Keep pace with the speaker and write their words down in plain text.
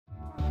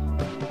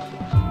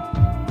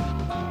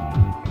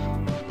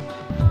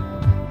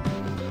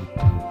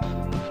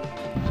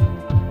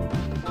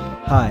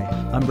Hi,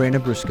 I'm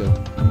Brandon Briscoe,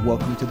 and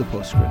welcome to the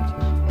Postscript.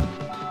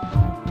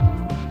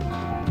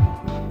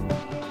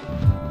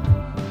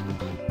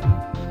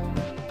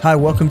 Hi,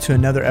 welcome to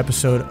another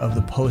episode of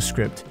the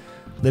Postscript,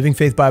 Living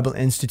Faith Bible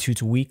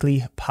Institute's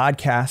weekly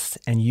podcast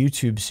and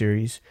YouTube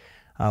series,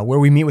 where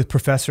we meet with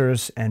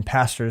professors and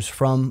pastors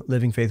from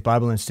Living Faith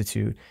Bible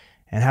Institute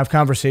and have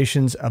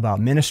conversations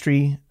about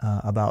ministry,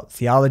 about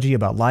theology,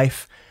 about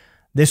life.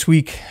 This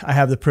week, I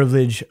have the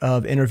privilege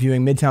of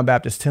interviewing Midtown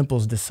Baptist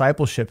Temple's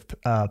discipleship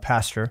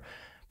pastor,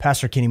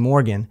 Pastor Kenny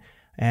Morgan,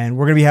 and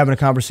we're going to be having a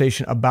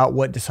conversation about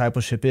what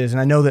discipleship is.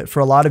 And I know that for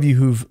a lot of you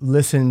who've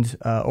listened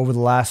over the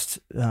last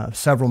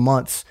several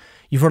months,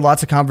 you've heard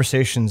lots of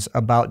conversations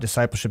about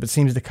discipleship. It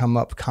seems to come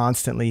up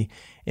constantly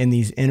in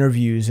these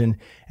interviews, and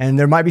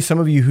there might be some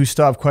of you who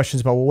still have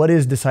questions about, well, what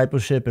is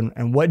discipleship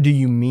and what do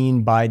you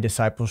mean by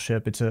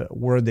discipleship? It's a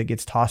word that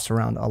gets tossed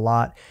around a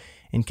lot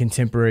in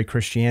contemporary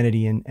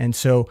Christianity. And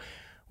so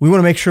we want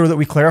to make sure that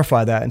we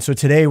clarify that. And so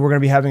today we're going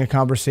to be having a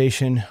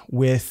conversation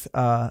with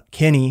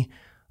Kenny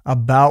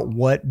about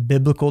what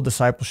biblical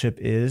discipleship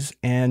is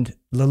and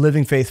the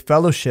Living Faith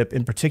Fellowship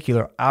in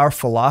particular, our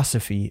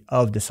philosophy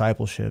of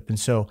discipleship. And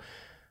so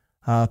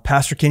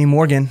Pastor Kenny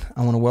Morgan,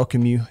 I want to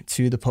welcome you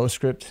to the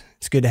Postscript.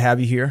 It's good to have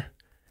you here.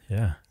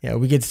 Yeah,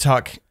 we get to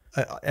talk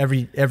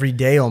every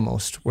day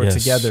almost. We're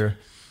together.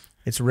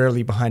 It's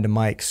rarely behind a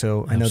mic,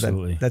 so I know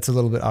that's a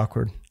little bit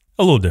awkward.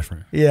 A little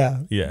different.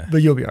 Yeah.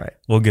 But you'll be all right.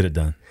 We'll get it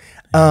done.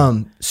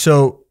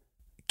 So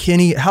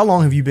Kenny, how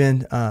long have you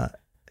been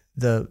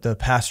the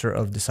pastor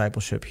of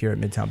discipleship here at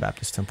Midtown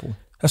Baptist Temple?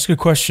 That's a good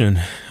question.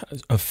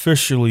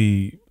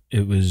 Officially,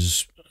 it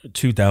was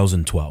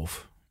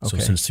 2012. Okay.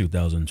 So since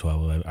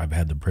 2012, I've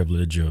had the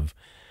privilege of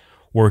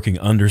working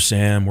under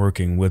Sam,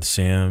 working with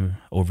Sam,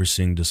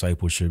 overseeing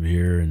discipleship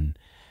here. And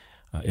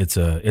it's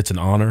an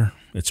honor.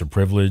 It's a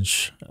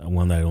privilege,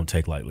 one that I don't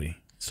take lightly.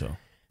 So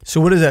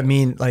what does that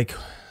mean? Like,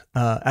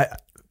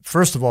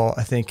 first of all,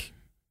 I think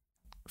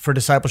for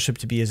discipleship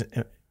to be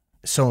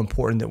so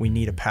important that we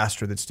need a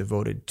pastor that's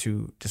devoted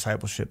to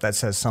discipleship. That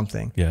says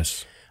something.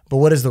 Yes. But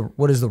what is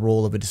the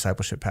role of a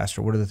discipleship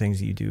pastor? What are the things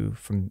that you do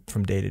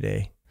from day to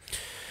day?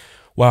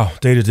 Wow,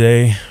 day to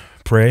day,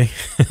 pray.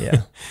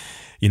 Yeah.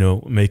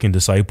 Making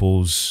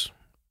disciples.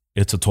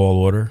 It's a tall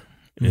order.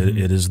 Mm-hmm.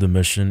 It is the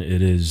mission.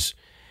 It is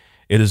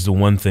the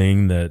one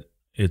thing that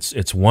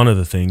it's one of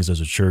the things as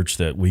a church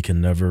that we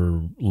can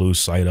never lose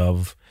sight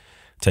of,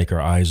 take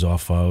our eyes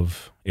off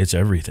of. It's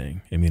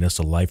everything. I mean, it's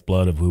the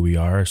lifeblood of who we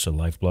are. It's the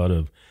lifeblood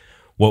of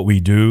what we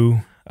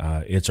do.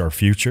 It's our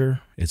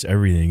future. It's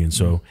everything. And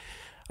so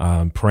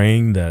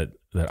praying that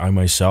I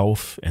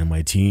myself and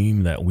my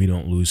team, that we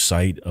don't lose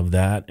sight of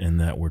that and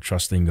that we're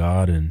trusting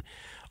God and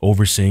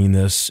overseeing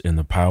this in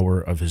the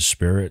power of His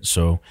Spirit.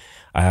 So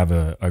I have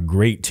a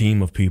great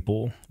team of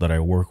people that I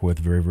work with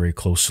very, very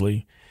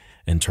closely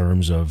in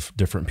terms of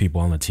different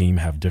people on the team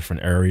have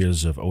different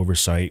areas of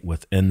oversight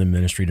within the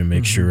ministry to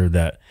make sure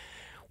that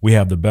we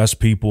have the best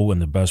people in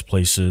the best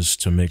places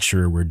to make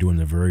sure we're doing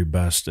the very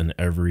best in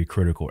every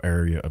critical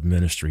area of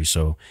ministry.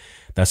 So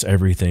that's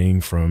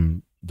everything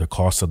from the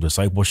cost of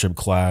discipleship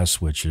class,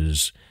 which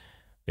is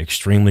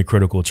extremely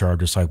critical to our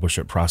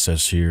discipleship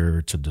process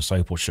here, to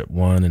Discipleship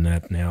 1, and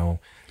that now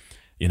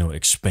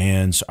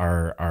expands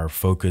our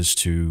focus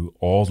to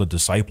all the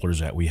disciplers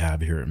that we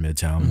have here at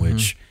Midtown,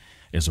 which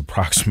is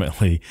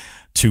approximately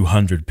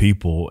 200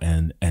 people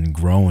and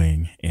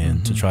growing,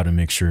 and to try to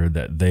make sure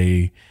that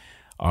they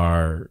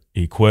are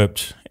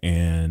equipped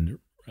and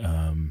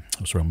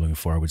that's what I'm looking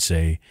for, I would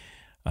say,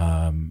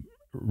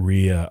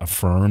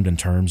 reaffirmed in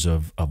terms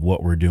of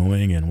what we're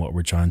doing and what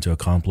we're trying to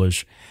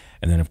accomplish.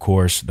 And then, of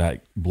course,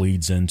 that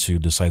bleeds into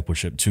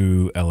Discipleship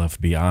 2,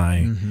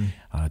 LFBI,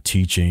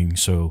 teaching.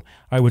 So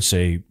I would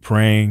say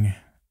praying,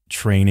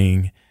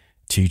 training,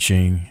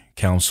 teaching,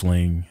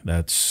 counseling,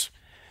 that's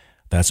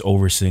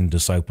overseeing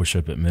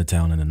discipleship at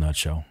Midtown in a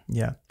nutshell.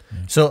 Yeah.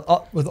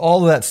 So with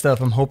all of that stuff,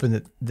 I'm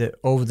hoping that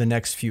over the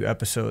next few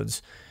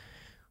episodes,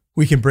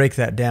 we can break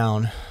that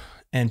down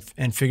and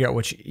figure out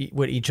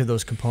what each of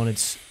those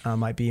components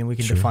might be, and we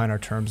can define our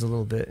terms a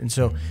little bit. And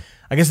so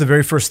I guess the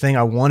very first thing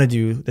I want to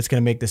do that's going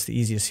to make this the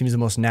easiest, seems the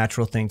most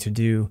natural thing to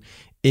do,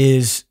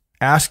 is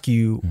ask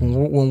you,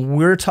 when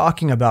we're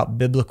talking about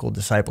biblical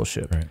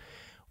discipleship,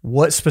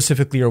 what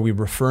specifically are we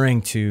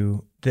referring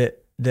to that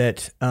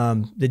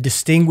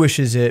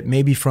distinguishes it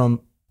maybe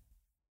from,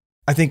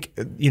 I think,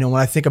 when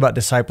I think about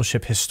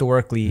discipleship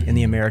historically in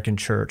the American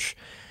church,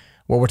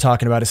 what we're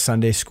talking about is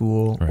Sunday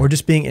school or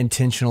just being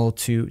intentional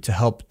to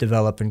help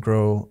develop and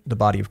grow the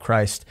body of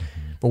Christ.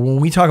 But when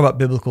we talk about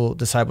biblical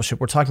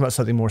discipleship, we're talking about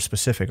something more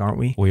specific, aren't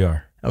we? We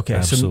are. Okay,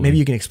 Absolutely. So maybe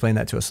you can explain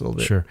that to us a little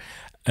bit. Sure.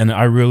 And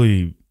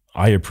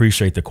I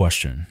appreciate the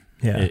question.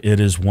 Yeah.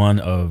 It is one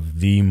of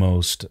the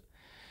most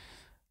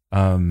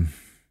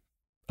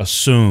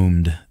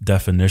assumed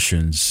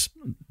definitions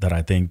that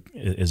I think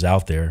is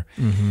out there.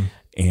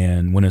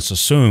 And when it's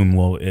assumed,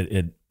 well,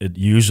 it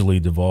usually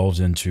devolves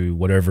into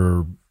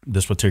whatever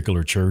this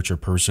particular church or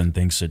person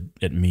thinks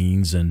it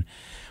means.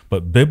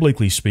 But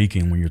biblically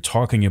speaking, when you're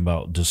talking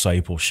about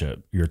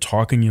discipleship, you're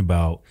talking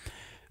about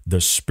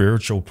the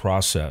spiritual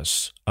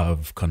process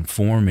of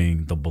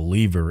conforming the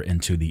believer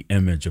into the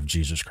image of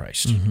Jesus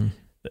Christ. Mm-hmm.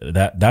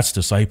 That's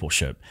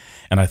discipleship.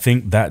 And I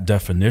think that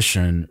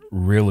definition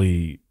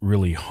really,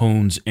 really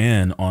hones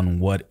in on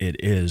what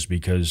it is,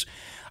 because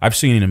I've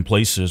seen it in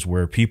places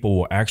where people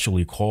will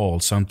actually call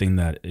something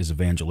that is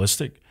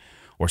evangelistic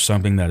or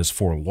something that is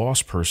for a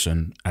lost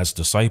person as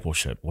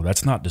discipleship. Well,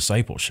 that's not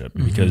discipleship,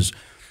 mm-hmm. because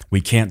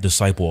we can't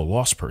disciple a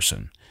lost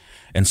person.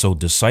 And so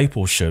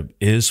discipleship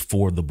is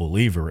for the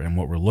believer. And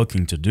what we're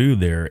looking to do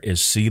there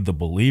is see the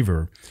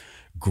believer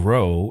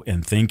grow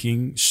in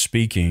thinking,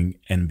 speaking,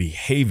 and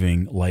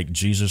behaving like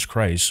Jesus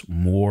Christ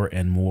more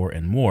and more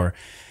and more.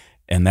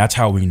 And that's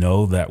how we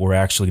know that we're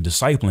actually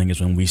discipling, is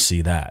when we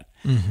see that.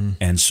 Mm-hmm.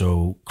 And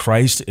so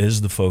Christ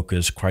is the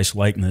focus. Christ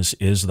likeness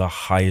is the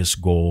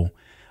highest goal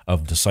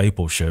of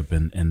discipleship.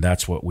 And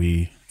that's what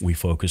we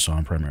focus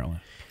on primarily.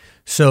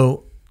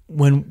 So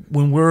when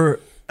we're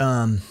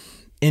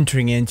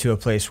entering into a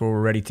place where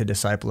we're ready to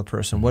disciple a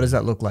person, what does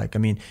that look like? I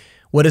mean,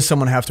 what does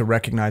someone have to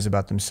recognize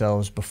about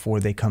themselves before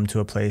they come to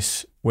a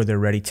place where they're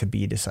ready to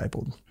be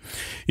discipled?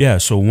 Yeah,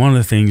 so one of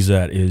the things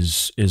that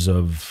is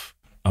of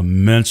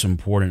immense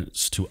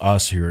importance to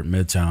us here at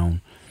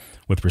Midtown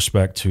with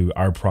respect to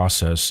our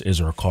process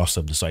is our cost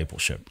of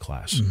discipleship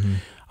class,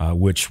 mm-hmm.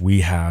 Which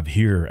we have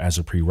here as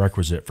a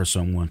prerequisite for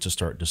someone to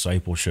start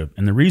discipleship.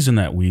 And the reason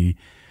that we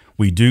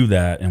do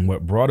that, and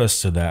what brought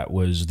us to that,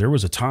 was there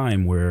was a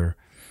time where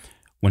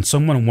when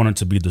someone wanted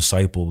to be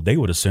discipled, they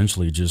would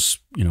essentially just,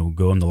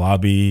 go in the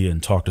lobby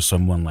and talk to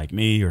someone like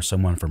me or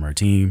someone from our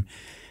team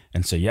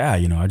and say, yeah,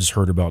 I just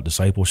heard about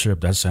discipleship.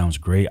 That sounds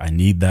great. I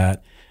need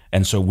that.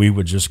 And so we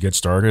would just get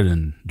started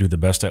and do the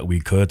best that we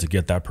could to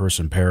get that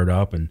person paired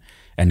up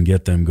and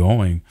get them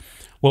going.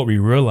 What we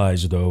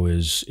realized, though,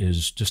 is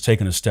just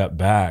taking a step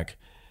back,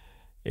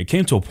 it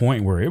came to a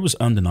point where it was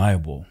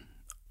undeniable.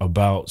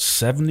 About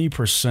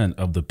 70%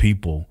 of the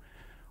people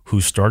who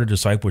started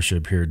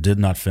discipleship here did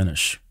not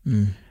finish.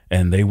 Mm.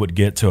 And they would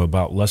get to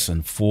about less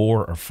than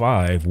 4 or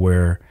 5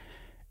 where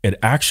it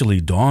actually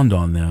dawned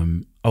on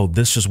them, oh,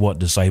 this is what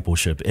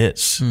discipleship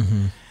is.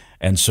 Mm-hmm.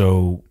 And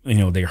so,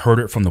 they heard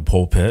it from the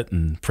pulpit,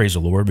 and praise the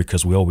Lord,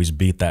 because we always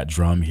beat that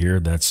drum here.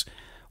 That's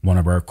one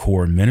of our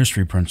core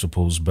ministry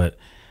principles. But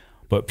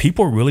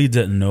people really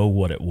didn't know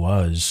what it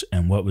was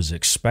and what was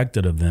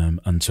expected of them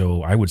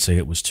until, I would say,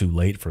 it was too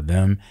late for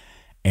them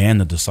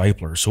and the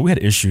discipler. So we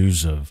had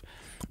issues of,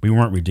 we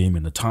weren't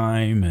redeeming the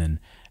time. And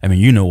I mean,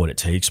 you know what it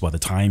takes by the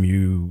time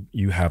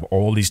you have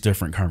all these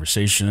different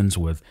conversations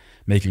with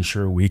making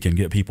sure we can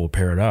get people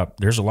paired up.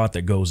 There's a lot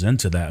that goes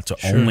into that to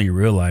Sure. only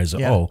realize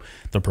that, oh,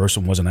 the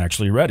person wasn't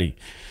actually ready.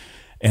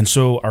 And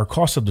so our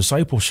cost of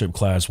discipleship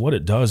class, what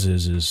it does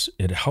is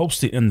it helps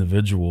the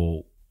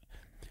individual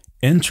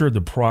enter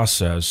the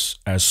process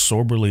as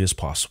soberly as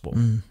possible,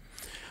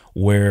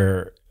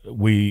 where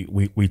we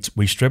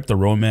strip the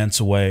romance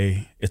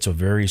away. It's a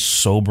very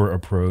sober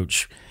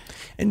approach.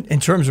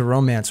 In terms of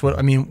romance,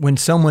 when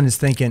someone is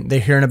thinking, they're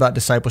hearing about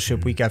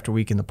discipleship week after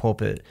week in the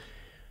pulpit,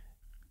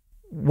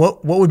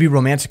 what would be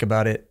romantic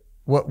about it?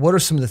 What are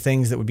some of the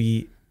things that would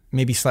be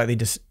maybe slightly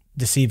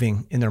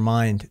deceiving in their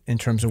mind in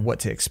terms of what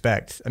to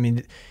expect? I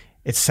mean,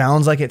 it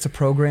sounds like it's a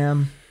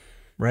program,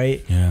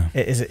 right? Yeah.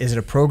 Is it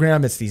a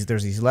program? There's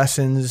these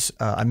lessons.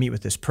 I meet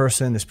with this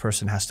person. This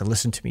person has to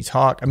listen to me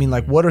talk. I mean,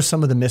 what are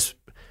some of the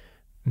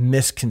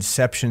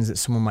misconceptions that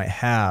someone might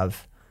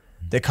have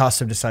that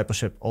cost of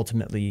discipleship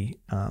ultimately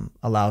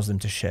allows them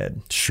to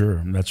shed?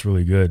 Sure, that's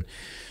really good.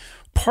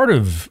 Part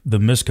of the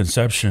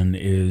misconception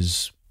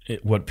is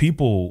what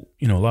people,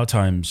 a lot of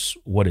times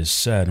what is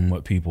said and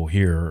what people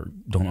hear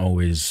don't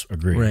always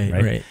agree,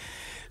 right?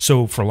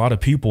 So for a lot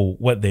of people,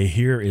 what they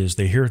hear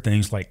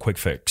things like quick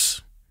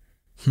fix.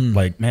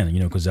 Like, man,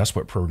 because that's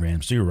what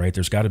programs do, right?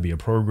 There's got to be a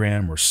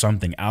program or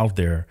something out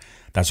there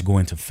that's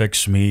going to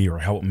fix me or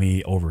help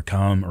me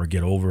overcome or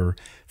get over,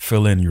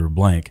 fill in your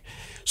blank.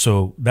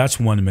 So that's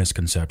one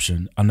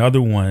misconception.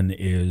 Another one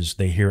is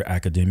they hear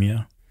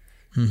academia.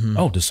 Mm-hmm.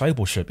 Oh,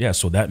 discipleship. Yeah.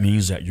 So that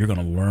means that you're going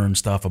to learn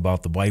stuff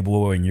about the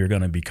Bible and you're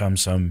going to become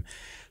some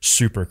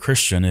super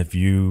Christian if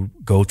you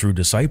go through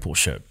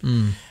discipleship.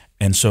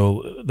 And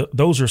so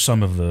those are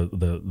some of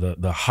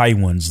the high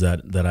ones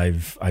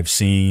that I've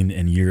seen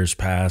in years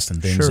past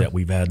and things that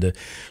we've had to.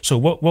 So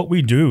what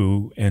we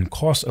do in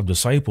cost of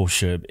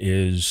discipleship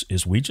is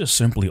we just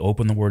simply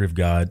open the Word of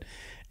God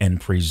and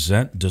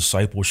present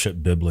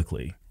discipleship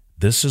biblically.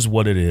 This is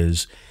what it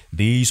is.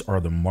 These are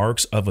the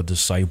marks of a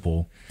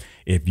disciple.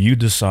 If you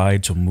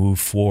decide to move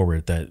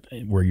forward, that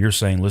where you're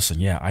saying,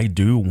 listen, yeah, I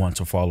do want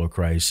to follow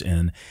Christ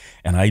and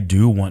I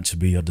do want to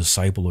be a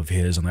disciple of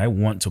his and I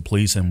want to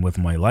please him with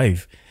my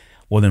life,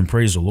 well, then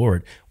praise the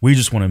Lord. We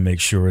just want to make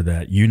sure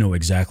that you know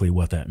exactly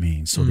what that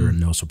means so there are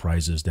no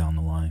surprises down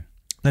the line.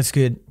 That's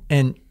good.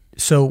 And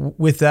so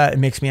with that, it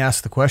makes me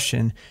ask the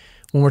question,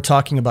 when we're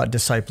talking about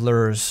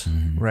disciplers,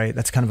 right,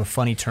 that's kind of a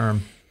funny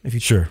term.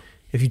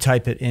 If you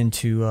type it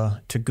into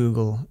to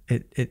Google,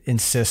 it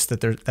insists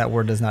that that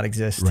word does not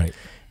exist. Right.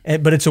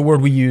 But it's a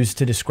word we use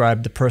to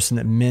describe the person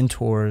that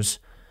mentors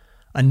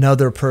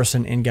another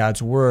person in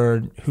God's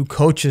word who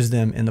coaches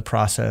them in the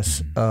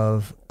process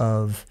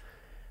of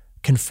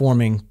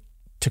conforming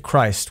to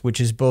Christ,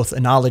 which is both a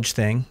knowledge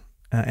thing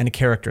and a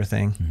character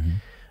thing.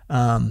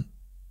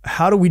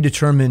 How do we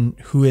determine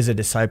who is a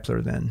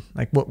discipler then?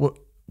 Like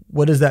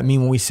what does that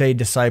mean when we say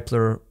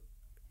discipler?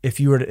 If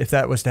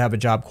that was to have a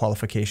job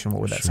qualification,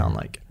 what would that sound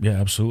like?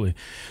 Yeah, absolutely.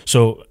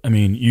 So, I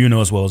mean, you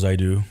know as well as I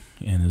do,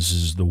 and this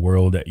is the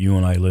world that you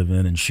and I live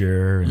in and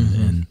share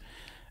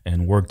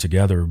and work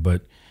together.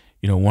 But,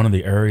 you know, one of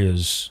the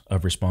areas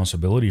of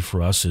responsibility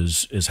for us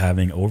is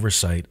having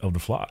oversight of the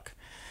flock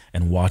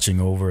and watching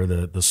over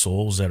the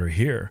souls that are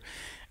here.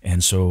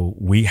 And so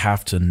we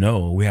have to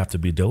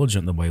be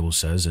diligent, the Bible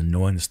says, in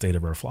knowing the state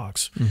of our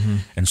flocks.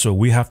 And so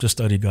we have to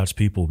study God's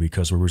people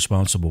because we're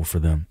responsible for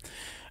them.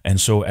 And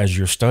so as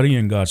you're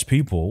studying God's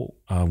people,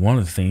 one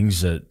of the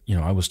things that, you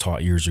know, I was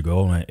taught years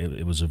ago, and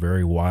it was a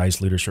very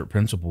wise leadership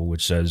principle,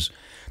 which says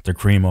the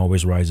cream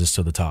always rises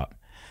to the top.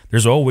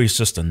 There's always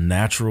just a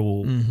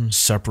natural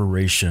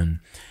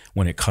separation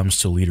when it comes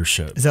to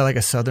leadership. Is that like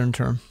a Southern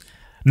term?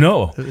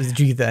 No. Did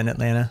you get that in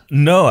Atlanta?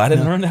 No, I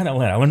didn't learn that in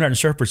Atlanta. I learned that in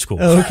shepherd school.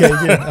 Oh, okay,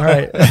 good. All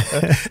right.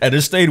 And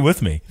it stayed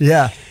with me.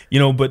 Yeah. You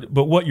know, but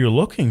what you're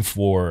looking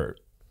for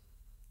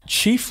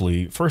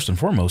chiefly, first and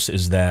foremost,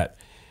 is that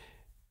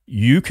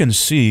you can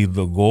see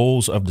the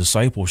goals of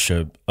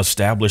discipleship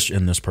established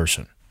in this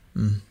person,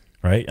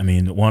 right? I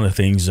mean, one of the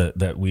things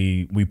that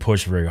we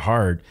push very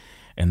hard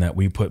and that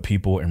we put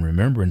people in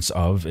remembrance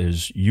of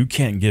is you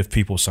can't give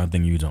people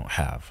something you don't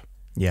have.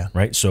 Yeah.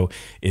 Right. So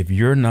if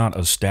you're not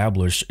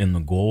established in the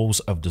goals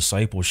of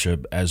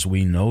discipleship as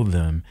we know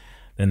them,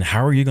 then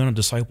how are you going to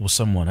disciple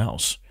someone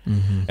else?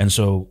 And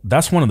so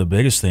that's one of the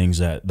biggest things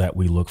that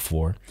we look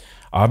for.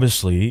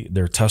 Obviously,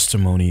 their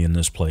testimony in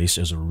this place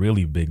is a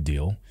really big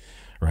deal,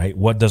 right?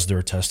 What does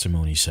their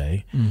testimony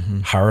say?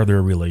 How are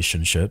their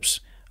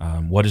relationships?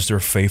 What does their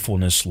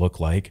faithfulness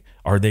look like?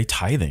 Are they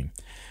tithing?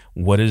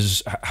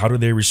 How do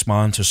they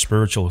respond to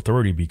spiritual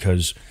authority?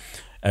 Because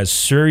as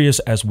serious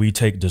as we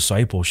take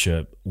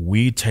discipleship,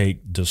 we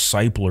take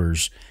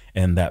disciplers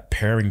and that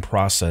pairing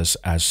process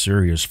as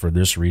serious for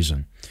this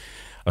reason.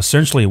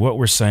 Essentially, what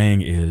we're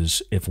saying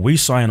is if we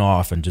sign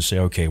off and just say,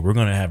 okay, we're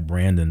going to have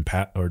Brandon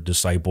or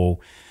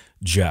disciple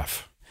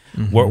Jeff,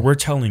 what we're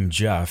telling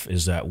Jeff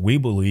is that we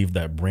believe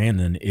that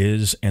Brandon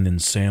is an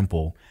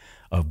ensample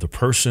of the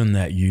person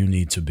that you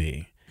need to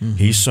be.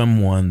 He's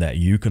someone that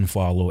you can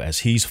follow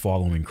as he's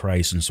following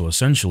Christ. And so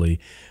essentially,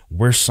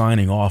 we're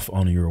signing off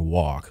on your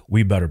walk.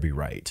 We better be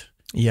right.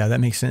 Yeah, that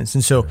makes sense.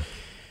 And so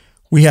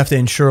we have to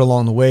ensure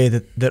along the way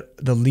that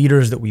the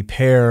leaders that we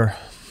pair,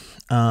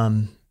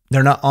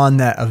 they're not on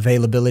that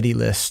availability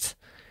list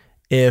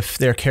if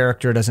their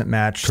character doesn't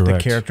match the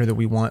character that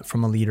we want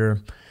from a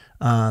leader.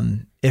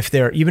 If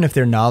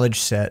their knowledge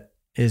set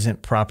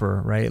isn't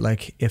proper, right?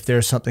 Like if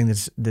there's something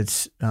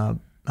that's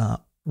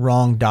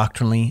wrong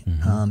doctrinally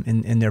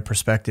in their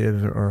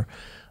perspective, or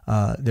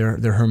their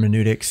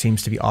hermeneutic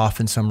seems to be off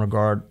in some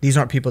regard. These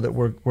aren't people that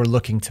we're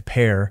looking to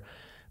pair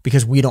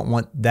because we don't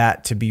want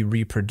that to be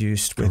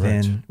reproduced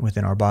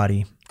within our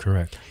body.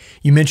 Correct.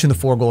 You mentioned the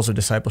 4 goals of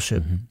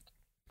discipleship.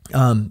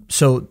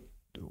 So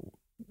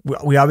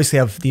we obviously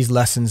have these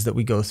lessons that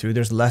we go through.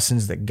 There's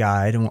lessons that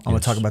guide, and I'm going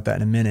to talk about that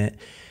in a minute.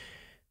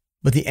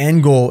 But the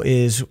end goal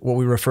is what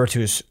we refer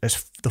to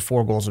as the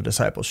 4 goals of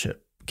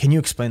discipleship. Can you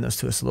explain those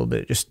to us a little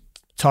bit? Just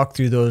talk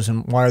through those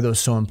and why are those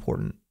so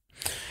important?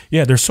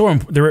 Yeah,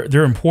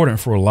 they're important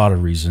for a lot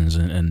of reasons,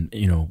 and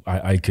you know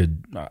I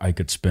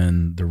could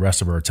spend the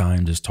rest of our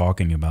time just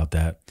talking about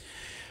that.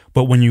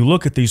 But when you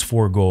look at these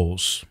 4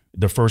 goals,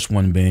 the first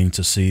one being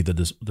to see the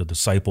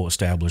disciple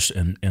established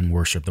in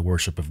worship, the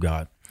worship of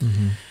God,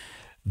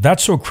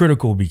 that's so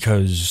critical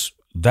because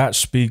that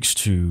speaks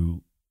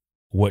to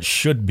what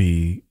should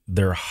be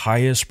their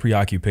highest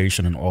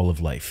preoccupation in all of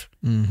life.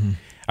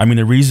 I mean,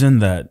 the reason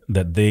that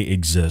they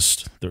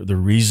exist, the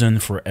reason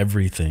for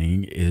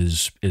everything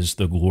is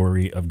the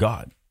glory of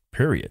God,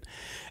 period.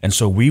 And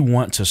so we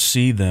want to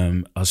see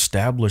them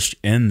established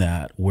in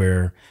that,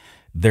 where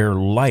their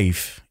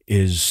life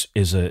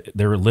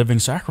they're a living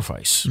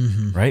sacrifice,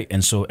 right?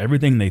 And so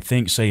everything they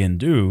think, say, and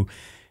do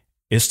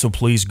is to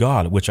please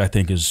God, which I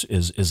think is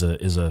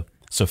a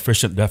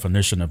sufficient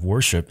definition of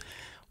worship.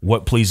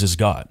 What pleases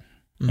God?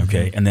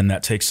 Okay. And then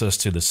that takes us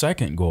to the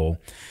second goal,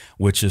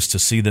 which is to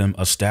see them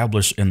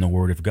established in the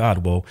Word of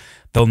God. Well,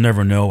 they'll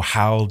never know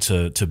how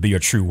to be a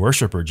true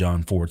worshiper,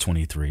 John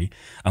 4:23,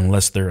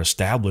 unless they're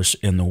established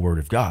in the Word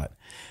of God.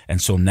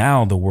 And so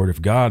now the Word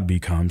of God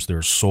becomes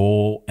their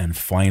sole and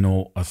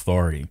final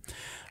authority.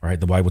 All right.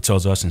 The Bible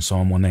tells us in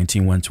Psalm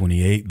 119,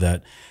 128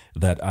 that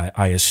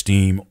I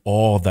esteem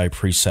all thy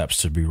precepts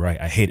to be right.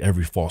 I hate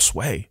every false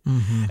way.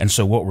 And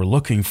so what we're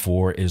looking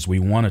for is we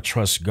want to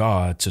trust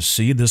God to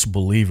see this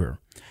believer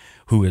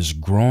who is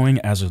growing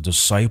as a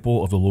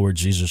disciple of the Lord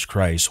Jesus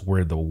Christ,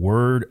 where the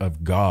word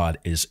of God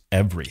is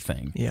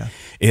everything. Yeah.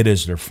 It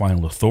is their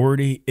final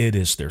authority. It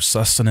is their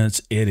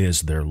sustenance. It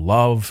is their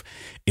love.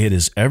 It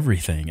is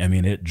everything. I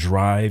mean, it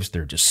drives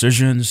their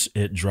decisions.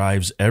 It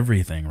drives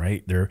everything,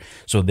 right?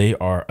 So they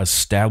are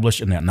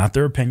established in that, not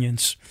their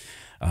opinions,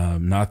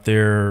 not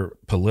their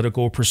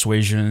political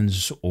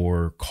persuasions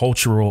or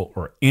cultural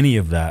or any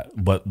of that,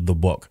 but the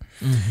book.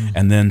 Mm-hmm.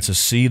 And then to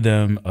see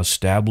them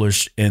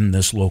established in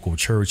this local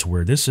church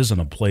where this isn't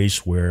a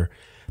place where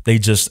they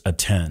just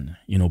attend.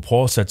 You know,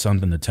 Paul said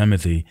something to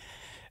Timothy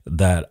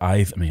that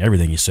I mean,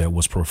 everything he said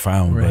was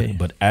profound, right.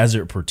 but as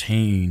it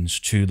pertains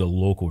to the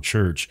local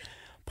church,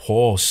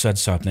 Paul said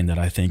something that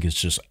I think is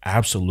just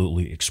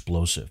absolutely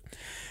explosive.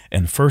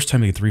 In 1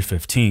 Timothy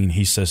 3:15,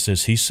 he says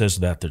this, he says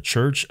that the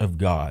church of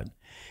God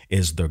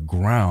is the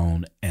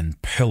ground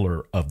and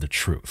pillar of the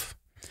truth.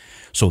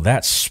 So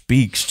that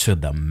speaks to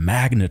the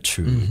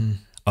magnitude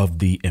of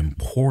the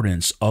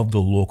importance of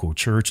the local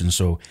church. And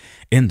so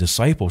in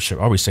discipleship,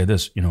 I always say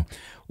this, you know,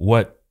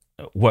 what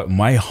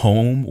my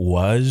home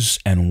was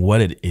and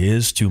what it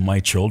is to my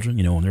children,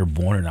 you know, when they're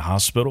born in a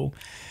hospital,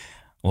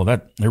 well,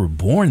 that they were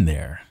born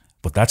there,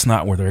 but that's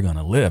not where they're going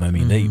to live. I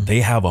mean,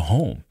 they have a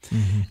home,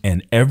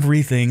 and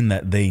everything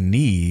that they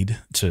need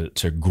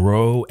to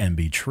grow and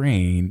be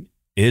trained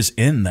is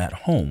in that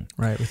home.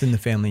 Right, within the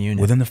family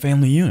unit. Within the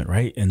family unit,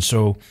 right? And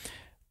so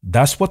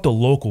that's what the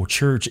local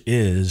church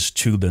is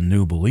to the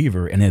new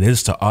believer, and it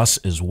is to us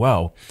as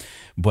well.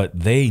 But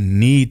they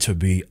need to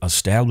be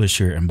established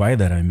here. And by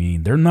that, I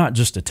mean, they're not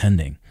just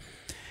attending,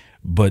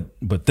 but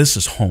this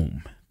is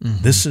home.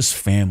 This is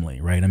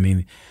family, right? I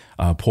mean,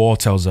 Paul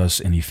tells us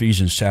in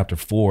Ephesians chapter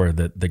 4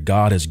 that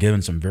God has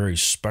given some very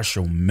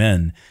special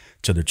men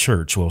to the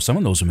church. Well, some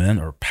of those men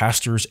are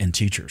pastors and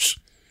teachers.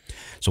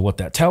 So what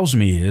that tells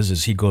me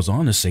is he goes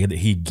on to say that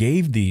he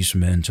gave these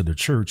men to the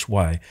church.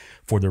 Why?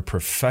 For the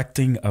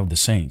perfecting of the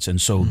saints.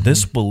 And so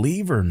this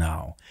believer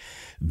now,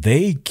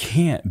 they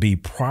can't be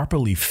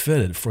properly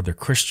fitted for the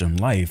Christian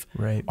life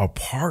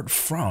apart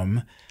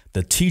from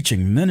the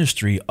teaching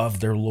ministry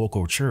of their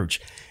local church.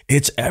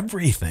 It's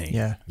everything.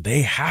 Yeah.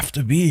 They have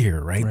to be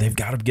here, right? They've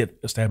got to get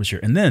established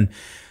here. And then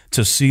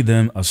to see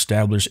them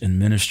established in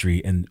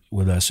ministry and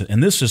with us.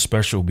 And this is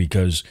special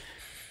because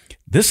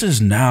this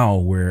is now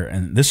where,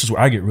 and this is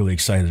where I get really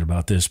excited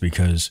about this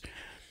because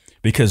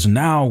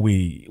now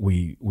we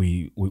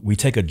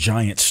take a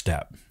giant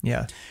step.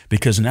 Yeah.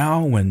 Because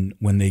now when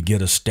they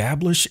get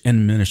established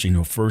in ministry, you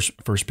know, First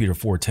Peter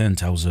 4:10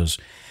 tells us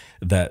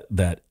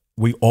that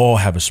we all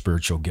have a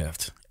spiritual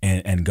gift,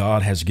 and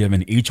God has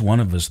given each one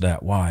of us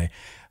that. Why?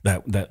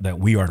 That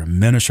we are to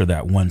minister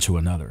that one to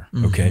another.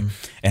 Okay.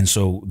 And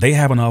so they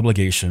have an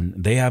obligation.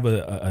 They have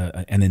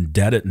an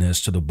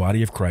indebtedness to the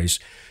body of Christ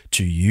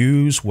to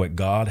use what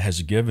God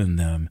has given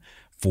them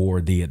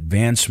for the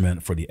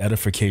advancement, for the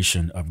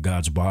edification of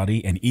God's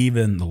body and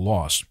even the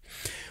lost.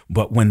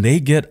 But when they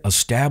get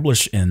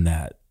established in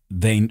that,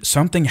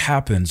 something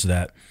happens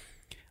that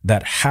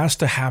has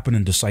to happen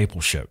in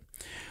discipleship,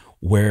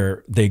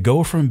 where they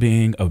go from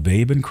being a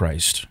babe in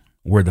Christ,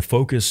 where the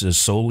focus is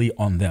solely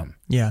on them.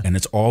 Yeah. And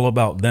it's all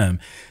about them,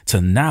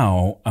 to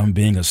now I'm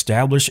being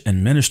established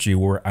in ministry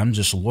where I'm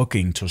just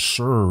looking to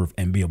serve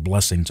and be a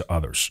blessing to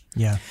others.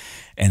 Yeah.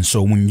 And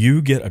so when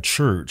you get a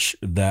church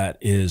that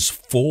is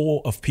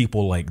full of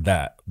people like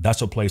that,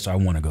 that's a place I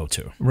want to go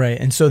to. Right.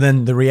 And so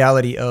then the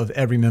reality of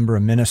every member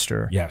a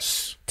minister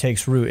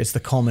takes root. It's the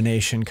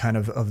culmination kind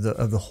of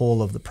the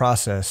whole of the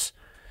process.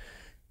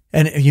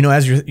 And, you know,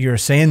 as you're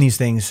saying these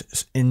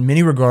things, in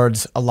many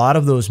regards, a lot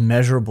of those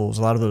measurables,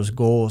 a lot of those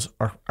goals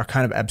are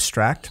kind of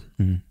abstract,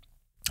 and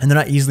they're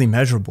not easily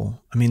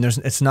measurable. I mean,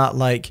 it's not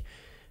like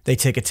they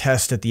take a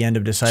test at the end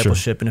of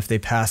discipleship, and if they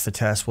pass the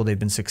test, well, they've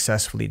been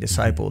successfully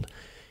discipled.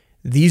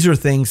 These are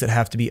things that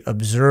have to be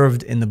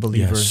observed in the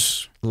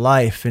believer's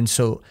life. And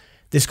so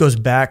this goes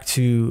back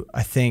to,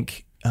 I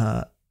think,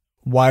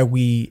 why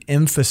we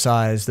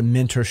emphasize the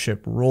mentorship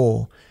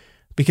role.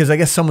 Because I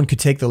guess someone could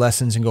take the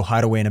lessons and go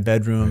hide away in a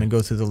bedroom and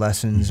go through the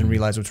lessons and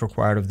realize what's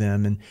required of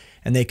them.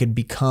 And they could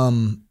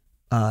become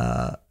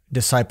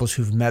disciples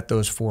who've met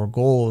those four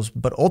goals.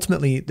 But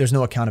ultimately, there's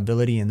no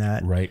accountability in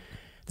that. Right.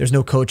 There's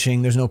no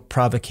coaching. There's no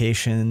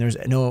provocation. There's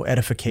no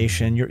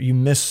edification. You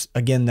miss,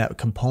 again, that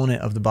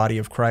component of the body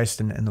of Christ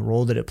and the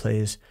role that it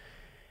plays.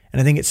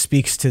 And I think it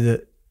speaks to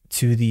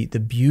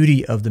the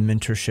beauty of the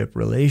mentorship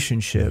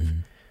relationship.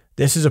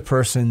 This is a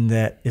person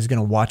that is going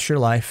to watch your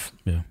life.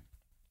 Yeah.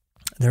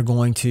 They're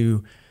going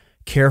to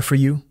care for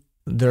you.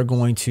 They're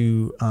going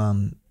to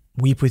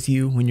weep with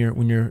you when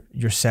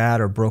you're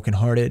sad or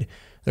brokenhearted.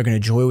 They're going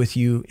to joy with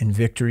you in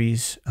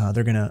victories.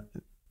 They're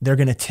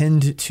going to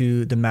tend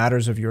to the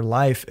matters of your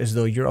life as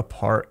though you're a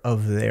part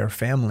of their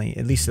family.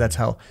 At least that's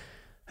how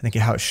I think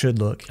how it should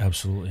look.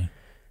 Absolutely.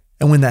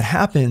 And when that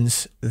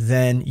happens,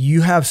 then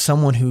you have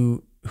someone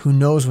who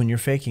knows when you're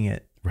faking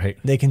it. Right.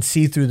 They can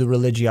see through the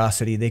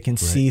religiosity. They can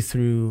see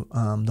through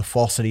the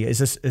falsity. Is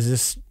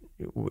this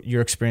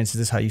your experience? Is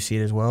this how you see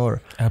it as well?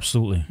 Or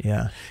Absolutely.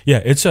 yeah.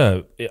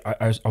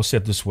 I'll say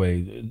it this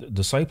way.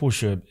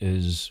 Discipleship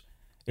it's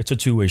a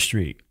two-way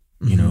street.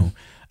 Mm-hmm. You know,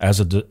 as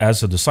a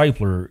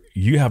discipler,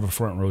 you have a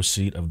front row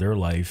seat of their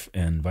life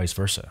and vice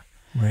versa.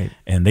 Right.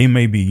 And they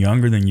may be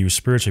younger than you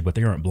spiritually, but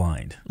they aren't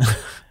blind.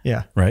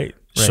 Yeah. Right?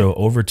 So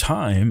over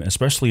time,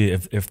 especially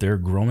if they're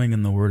growing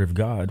in the Word of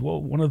God,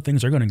 well, one of the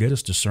things they're going to get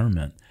is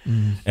discernment.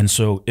 Mm. And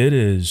so it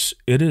is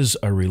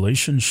a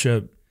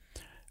relationship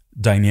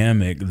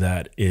dynamic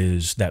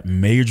that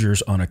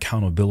majors on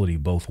accountability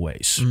both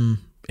ways. Mm.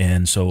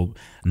 And so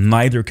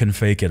neither can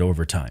fake it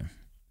over time.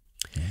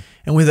 Yeah.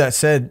 And with that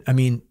said, I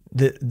mean,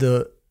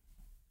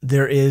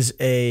 there is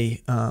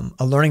a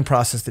learning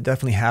process that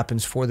definitely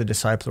happens for the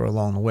discipler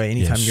along the way.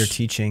 Anytime you're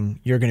teaching,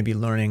 you're going to be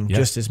learning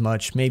just as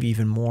much, maybe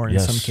even more in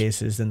some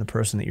cases than the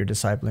person that you're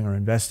discipling or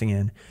investing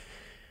in.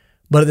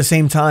 But at the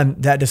same time,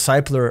 that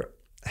discipler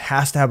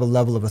has to have a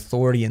level of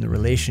authority in the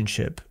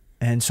relationship.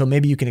 And so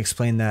maybe you can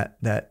explain that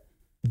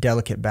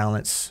delicate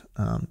balance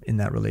in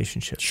that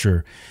relationship.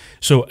 Sure.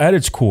 So at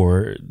its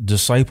core,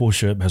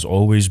 discipleship has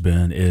always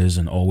been, is,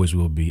 and always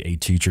will be a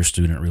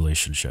teacher-student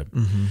relationship.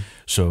 Mm-hmm.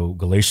 So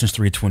Galatians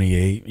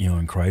 3:28,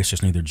 in Christ,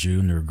 there's neither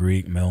Jew nor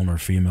Greek, male nor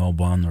female,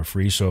 bond nor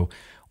free. So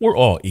we're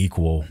all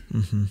equal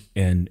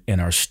in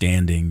our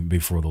standing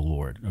before the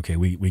Lord. Okay,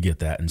 we get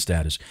that in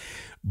status,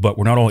 but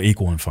we're not all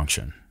equal in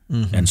function.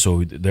 Mm-hmm. And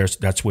so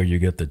that's where you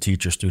get the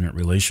teacher-student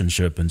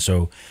relationship. And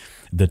so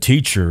the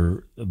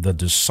teacher, the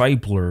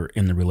discipler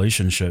in the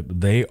relationship,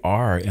 they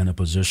are in a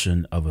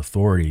position of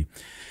authority.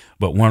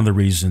 But one of the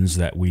reasons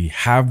that we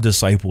have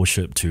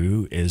discipleship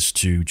too is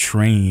to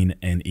train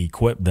and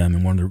equip them.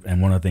 And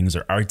one of the things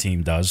that our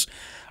team does,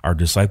 our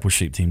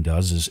discipleship team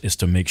does, is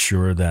to make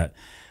sure that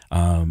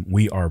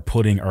we are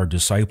putting our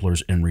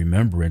disciplers in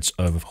remembrance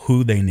of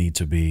who they need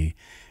to be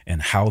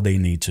and how they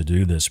need to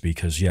do this.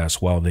 Because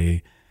yes, while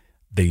they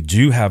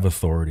do have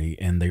authority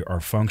and they are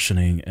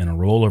functioning in a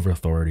role of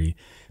authority,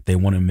 they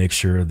want to make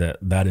sure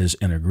that is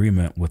in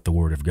agreement with the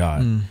Word of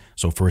God. Mm.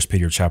 So 1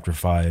 Peter chapter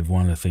 5,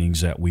 one of the things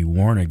that we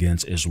warn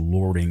against is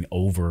lording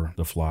over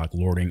the flock,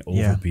 lording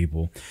over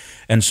people.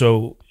 And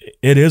so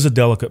it is a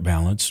delicate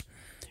balance.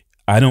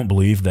 I don't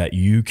believe that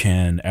you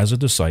can, as a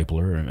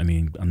discipler, I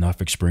mean,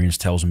 enough experience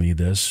tells me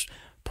this,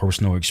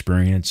 personal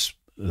experience,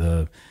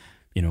 the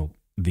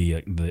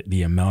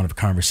amount of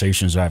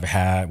conversations I've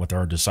had with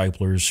our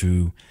disciplers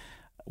who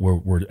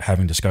we're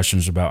having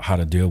discussions about how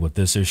to deal with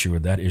this issue or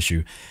that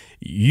issue.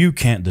 You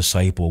can't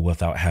disciple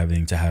without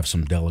having to have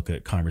some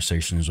delicate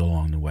conversations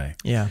along the way.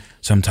 Yeah.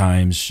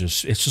 Sometimes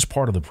it's just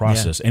part of the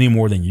process, any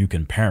more than you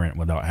can parent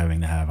without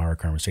having to have hard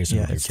conversations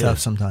with your kids. It's tough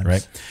sometimes.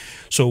 Right?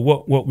 So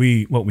what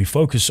we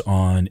focus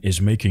on is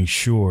making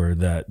sure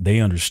that they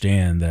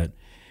understand that,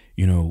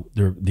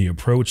 the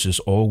approach is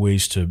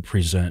always to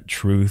present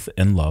truth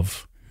and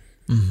love.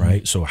 Mm-hmm.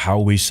 Right. So how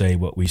we say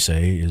what we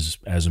say is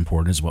as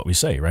important as what we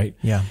say. Right.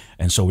 Yeah.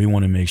 And so we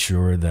want to make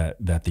sure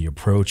that the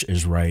approach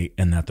is right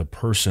and that the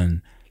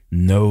person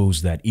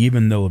knows that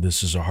even though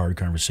this is a hard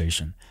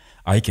conversation,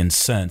 I can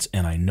sense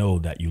and I know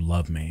that you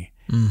love me.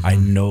 Mm-hmm. I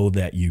know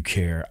that you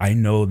care. I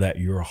know that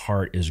your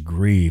heart is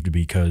grieved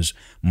because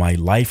my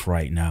life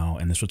right now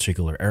in this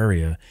particular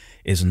area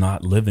is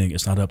not living.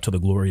 It's not up to the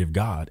glory of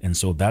God. And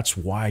so that's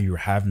why you're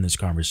having this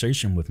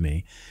conversation with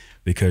me,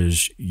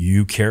 because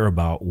you care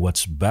about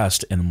what's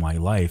best in my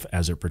life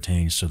as it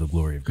pertains to the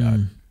glory of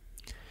God.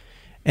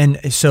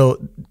 And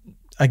so,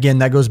 again,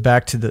 that goes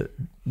back to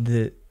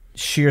the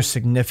sheer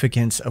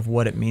significance of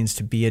what it means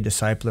to be a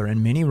discipler.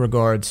 In many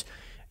regards,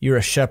 you're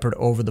a shepherd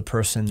over the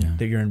person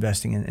that you're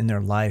investing in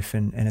their life.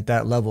 And at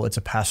that level, it's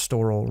a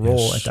pastoral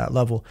role at that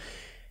level.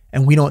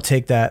 And we don't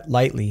take that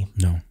lightly.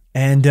 No.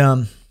 And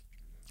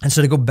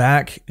so to go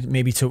back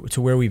maybe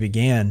to where we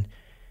began,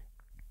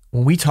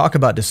 when we talk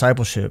about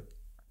discipleship,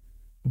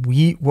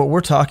 what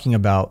we're talking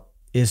about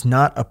is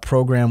not a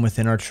program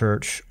within our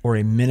church or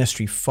a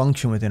ministry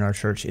function within our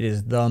church. It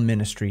is the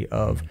ministry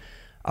of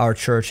our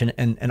church.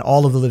 And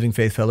all of the Living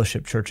Faith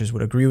Fellowship churches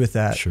would agree with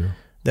that. Sure.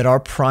 That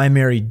our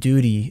primary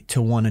duty to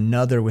one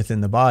another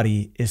within the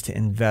body is to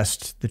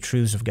invest the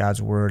truths of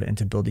God's word and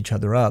to build each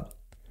other up.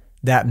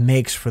 That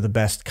makes for the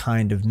best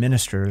kind of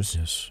ministers.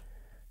 Yes.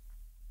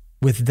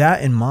 With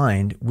that in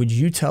mind, would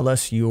you tell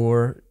us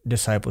your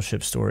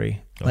discipleship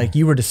story? Like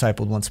you were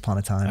discipled once upon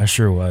a time. I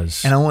sure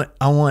was. And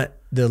I want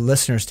the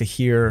listeners to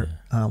hear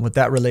what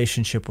that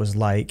relationship was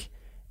like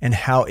and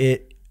how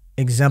it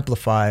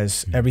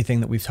exemplifies everything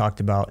that we've talked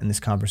about in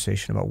this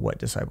conversation about what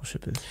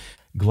discipleship is.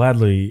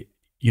 Gladly.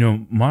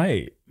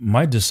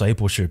 My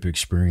discipleship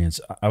experience,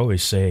 I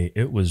always say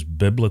it was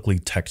biblically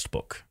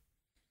textbook.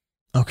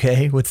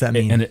 Okay, what's that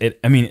mean? And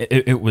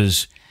it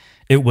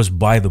was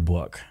by the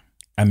book.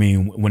 I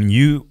mean, when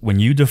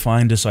you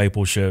define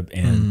discipleship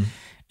and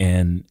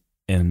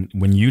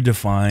when you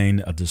define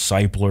a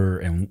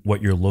discipler and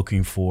what you're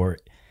looking for,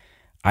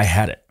 I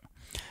had it.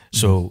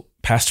 So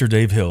Pastor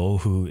Dave Hill,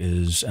 who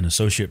is an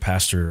associate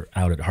pastor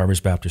out at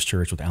Harvest Baptist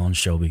Church with Alan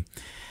Shelby,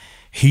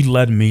 he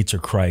led me to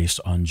Christ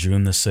on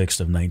June the 6th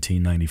of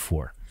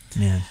 1994.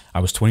 Man. I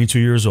was 22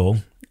 years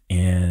old,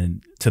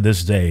 And to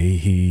this day,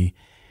 he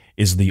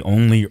is the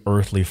only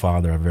earthly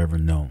father I've ever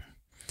known.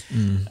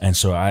 And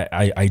so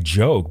I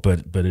joke,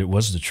 but it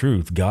was the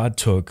truth. God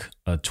took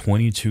a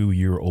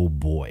 22-year-old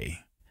boy,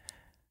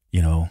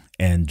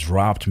 and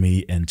dropped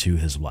me into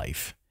his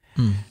life.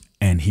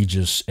 And he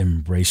just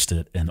embraced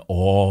it and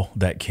all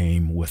that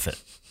came with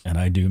it. And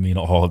I do mean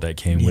all that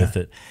came with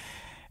it.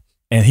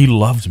 And he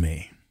loved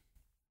me.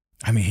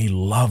 I mean, he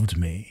loved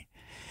me.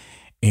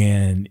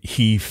 And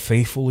he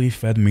faithfully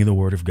fed me the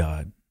word of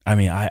God. I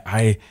mean,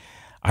 I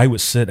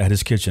would sit at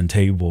his kitchen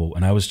table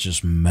and I was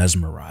just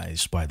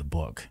mesmerized by the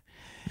book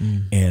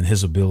and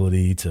his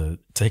ability to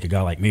take a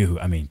guy like me who,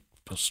 I mean,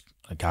 was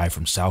a guy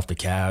from South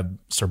DeKalb,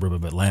 suburb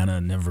of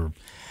Atlanta,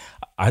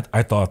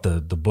 I thought the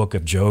book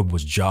of Job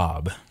was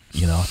Job.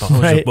 I thought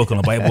it was a book in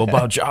the Bible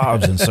about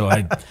jobs. And so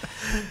I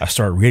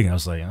started reading. I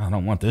was like, I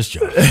don't want this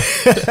job.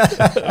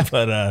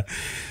 But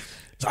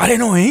so I didn't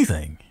know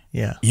anything.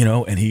 Yeah.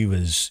 And he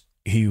was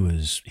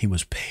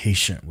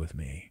patient with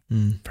me,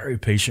 very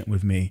patient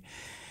with me.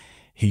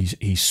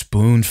 He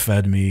spoon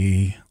fed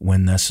me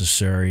when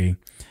necessary.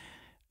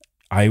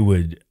 I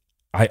would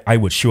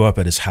show up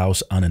at his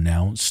house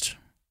unannounced.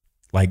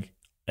 Like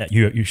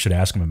you should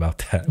ask him about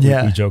that.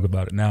 Yeah. We joke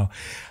about it now.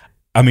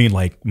 I mean,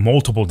 like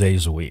multiple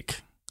days a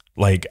week.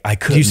 Like I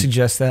couldn't. Do you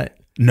suggest that?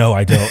 No,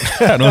 I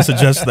don't. I don't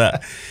suggest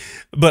that.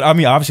 But I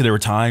mean, obviously there were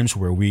times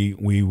where we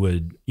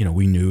would,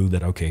 we knew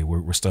that, okay,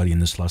 we're studying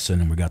this lesson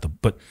and we got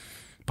but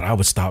I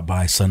would stop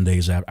by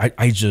Sundays.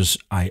 I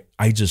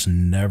just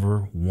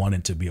never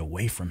wanted to be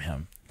away from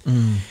him.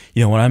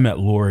 When I met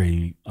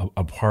Lori,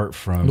 apart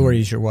from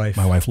Lori's your wife,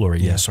 my wife Lori.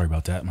 Yeah, sorry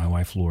about that. My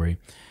wife Lori.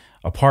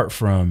 Apart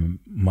from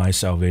my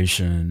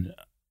salvation,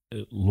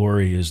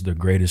 Lori is the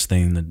greatest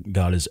thing that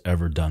God has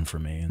ever done for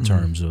me in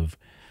terms of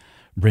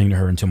bringing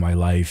her into my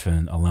life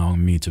and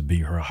allowing me to be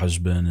her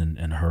husband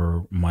and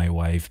her my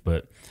wife.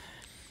 But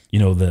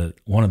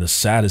one of the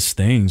saddest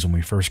things when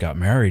we first got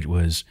married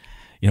was,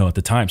 at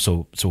the time,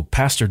 so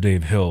Pastor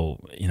Dave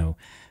Hill,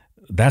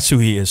 that's who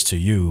he is to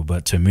you,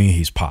 but to me,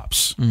 he's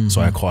Pops.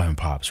 So I call him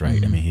Pops,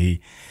 right? I mean,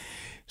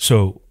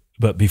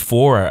 but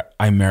before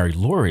I married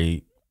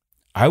Lori,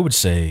 I would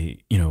say,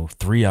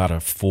 3 out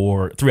of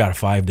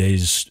 5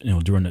 days,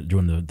 during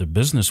the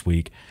business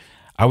week,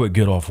 I would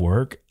get off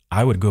work.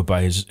 I would go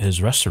by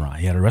his restaurant.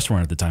 He had a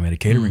restaurant at the time. He had a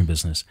catering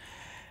business.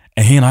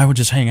 And he and I would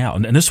just hang out.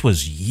 And this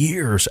was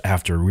years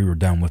after we were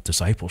done with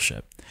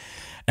discipleship.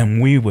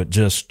 And we would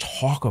just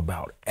talk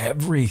about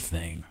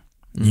everything,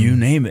 you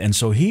name it. And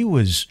so he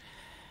was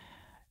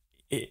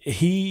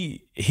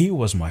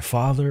my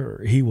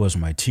father. He was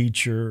my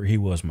teacher. He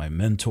was my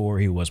mentor.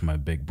 He was my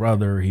big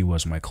brother. He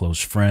was my close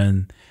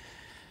friend.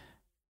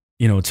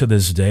 To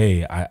this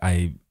day,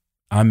 I'm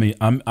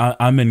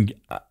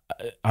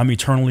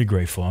eternally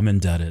grateful. I'm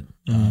indebted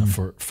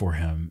for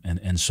him.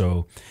 And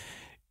so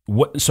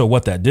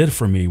what that did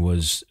for me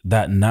was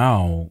that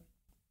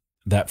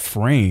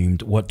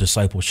framed what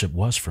discipleship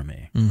was for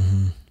me.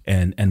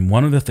 And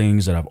one of the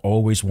things that I've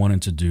always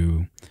wanted to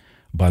do,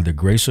 by the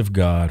grace of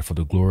God, for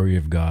the glory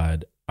of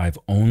God, I've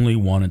only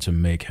wanted to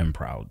make him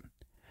proud.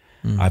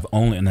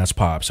 And that's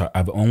Pops.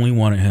 I've only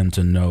wanted him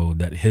to know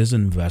that his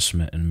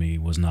investment in me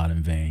was not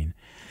in vain.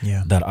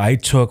 Yeah. That I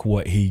took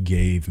what he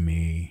gave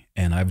me,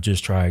 and I've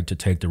just tried to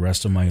take the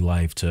rest of my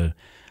life to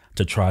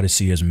try to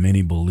see as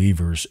many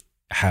believers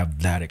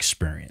have that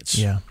experience.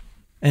 Yeah.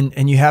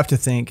 And you have to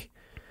think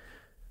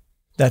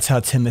that's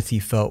how Timothy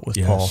felt with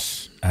Paul.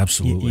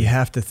 Absolutely. You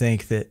have to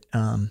think that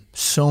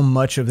so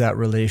much of that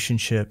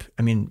relationship,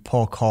 I mean,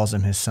 Paul calls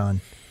him his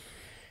son.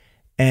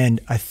 And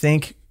I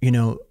think,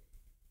 when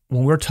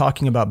we're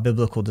talking about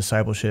biblical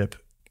discipleship,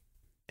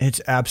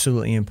 it's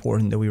absolutely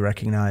important that we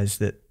recognize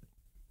that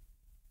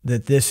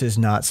this is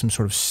not some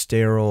sort of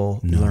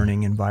sterile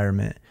learning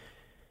environment.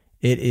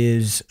 It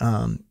is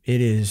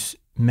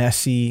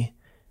messy.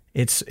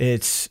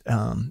 It's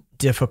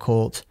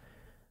difficult.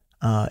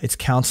 It's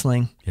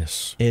counseling.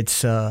 Yes.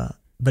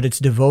 But it's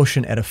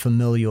devotion at a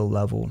familial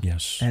level.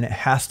 Yes. And it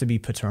has to be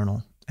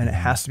paternal, and it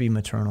has to be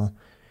maternal.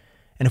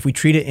 And if we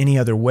treat it any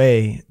other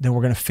way, then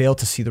we're going to fail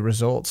to see the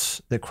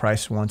results that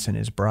Christ wants in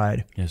his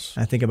bride. Yes.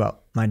 And I think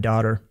about my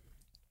daughter,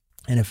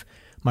 and if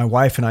my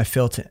wife and I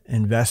fail to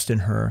invest in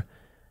her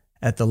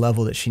at the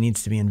level that she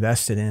needs to be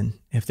invested in,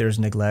 if there's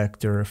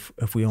neglect, or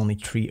if we only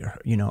treat her,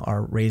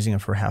 are raising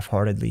of her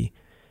half-heartedly,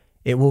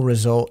 it will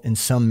result in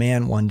some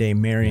man one day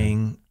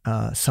marrying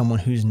someone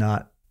who's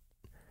not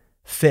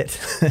fit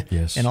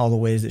in all the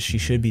ways that she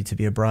should be to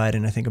be a bride.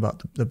 And I think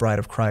about the bride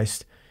of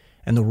Christ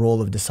and the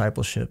role of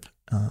discipleship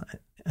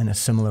in a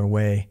similar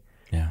way.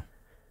 Yeah.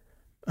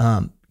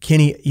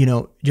 Kenny,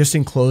 just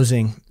in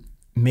closing,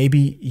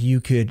 maybe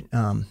you could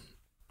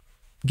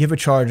give a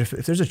charge if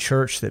there's a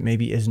church that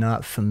maybe is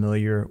not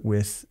familiar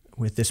with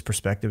this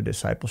perspective of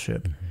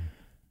discipleship.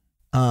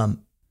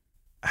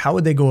 How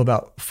would they go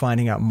about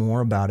finding out more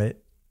about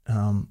it?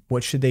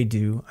 What should they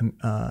do?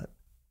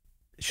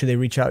 Should they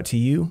reach out to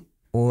you,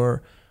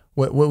 or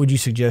what would you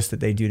suggest that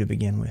they do to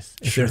begin with?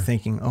 If they're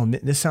thinking,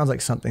 this sounds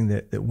like something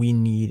that we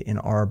need in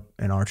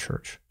our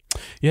church.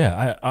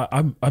 Yeah,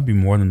 I'd be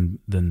more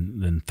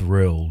than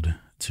thrilled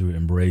to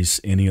embrace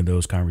any of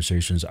those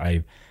conversations.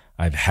 I've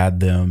had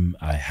them,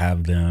 I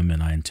have them,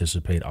 and I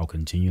anticipate I'll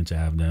continue to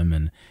have them.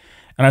 And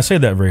I say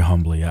that very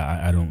humbly.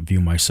 I don't view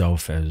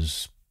myself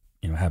as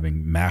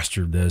having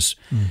mastered this,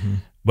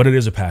 but it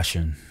is a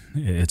passion.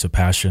 It's a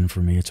passion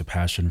for me. It's a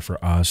passion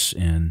for us.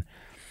 And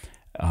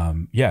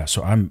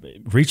so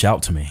reach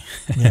out to me,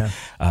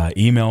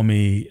 email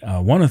me.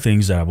 One of the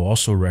things that I've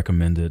also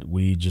recommended,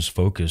 we just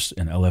focused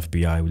in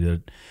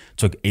LFBI.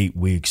 Took 8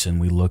 weeks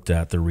and we looked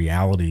at the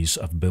realities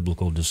of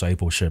biblical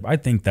discipleship. I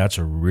think that's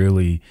a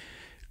really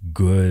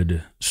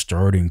good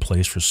starting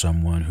place for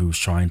someone who's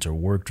trying to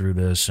work through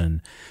this and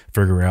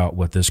figure out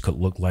what this could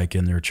look like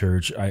in their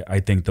church. I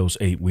think those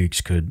 8 weeks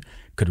could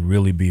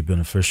really be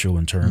beneficial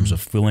in terms of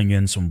filling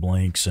in some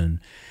blanks and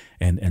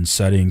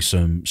setting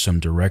some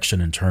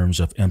direction in terms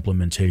of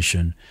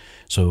implementation.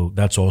 So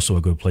that's also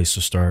a good place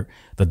to start.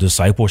 The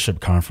Discipleship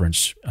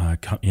Conference,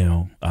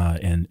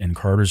 in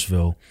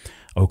Cartersville,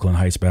 Oakland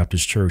Heights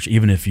Baptist Church.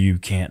 Even if you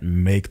can't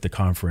make the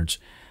conference,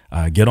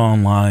 get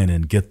online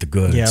and get the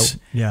goods.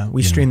 Yeah.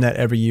 We stream that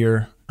every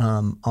year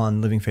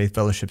on Living Faith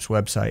Fellowship's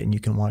website, and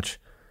you can watch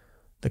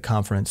the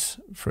conference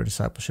for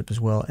discipleship as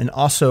well. And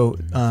also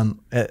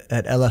at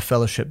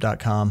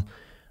lffellowship.com,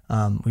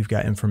 we've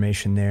got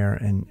information there,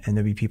 and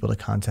there'll be people to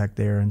contact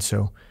there. And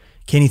so,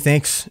 Kenny,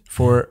 thanks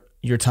for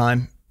your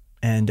time.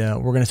 And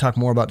we're going to talk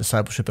more about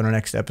discipleship in our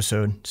next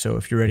episode. So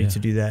if you're ready to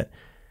do that,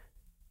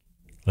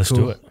 let's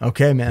do it.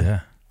 Okay,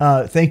 man.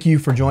 Yeah. Thank you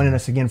for joining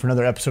us again for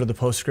another episode of the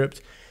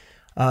Postscript.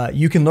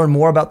 You can learn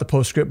more about the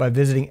Postscript by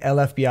visiting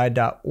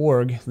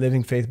lfbi.org,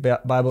 Living Faith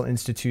Bible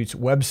Institute's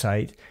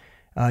website.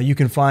 You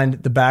can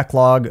find the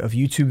backlog of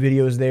YouTube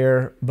videos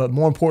there, but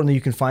more importantly,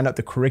 you can find out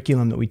the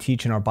curriculum that we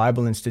teach in our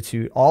Bible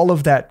Institute. All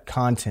of that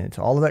content,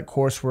 all of that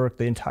coursework,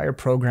 the entire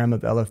program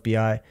of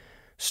LFBI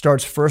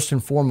starts first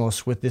and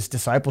foremost with this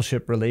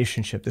discipleship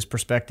relationship, this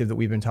perspective that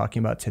we've been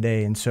talking about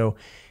today. And so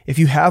if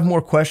you have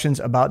more questions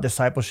about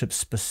discipleship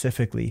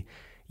specifically,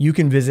 you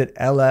can visit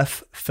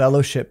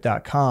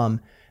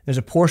lffellowship.com. There's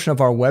a portion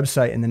of our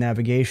website in the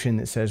navigation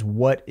that says,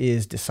 "What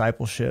is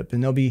discipleship?"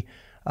 And there'll be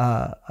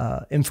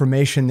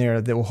information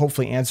there that will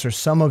hopefully answer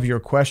some of your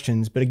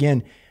questions. But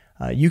again,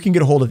 you can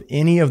get a hold of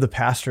any of the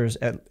pastors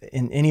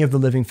in any of the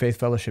Living Faith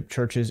Fellowship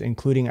churches,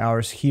 including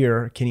ours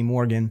here, Kenny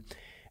Morgan,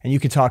 and you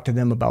can talk to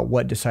them about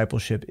what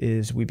discipleship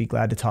is. We'd be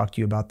glad to talk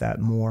to you about that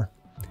more.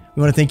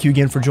 We want to thank you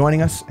again for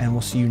joining us, and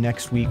we'll see you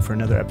next week for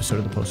another episode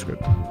of the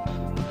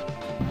Postscript.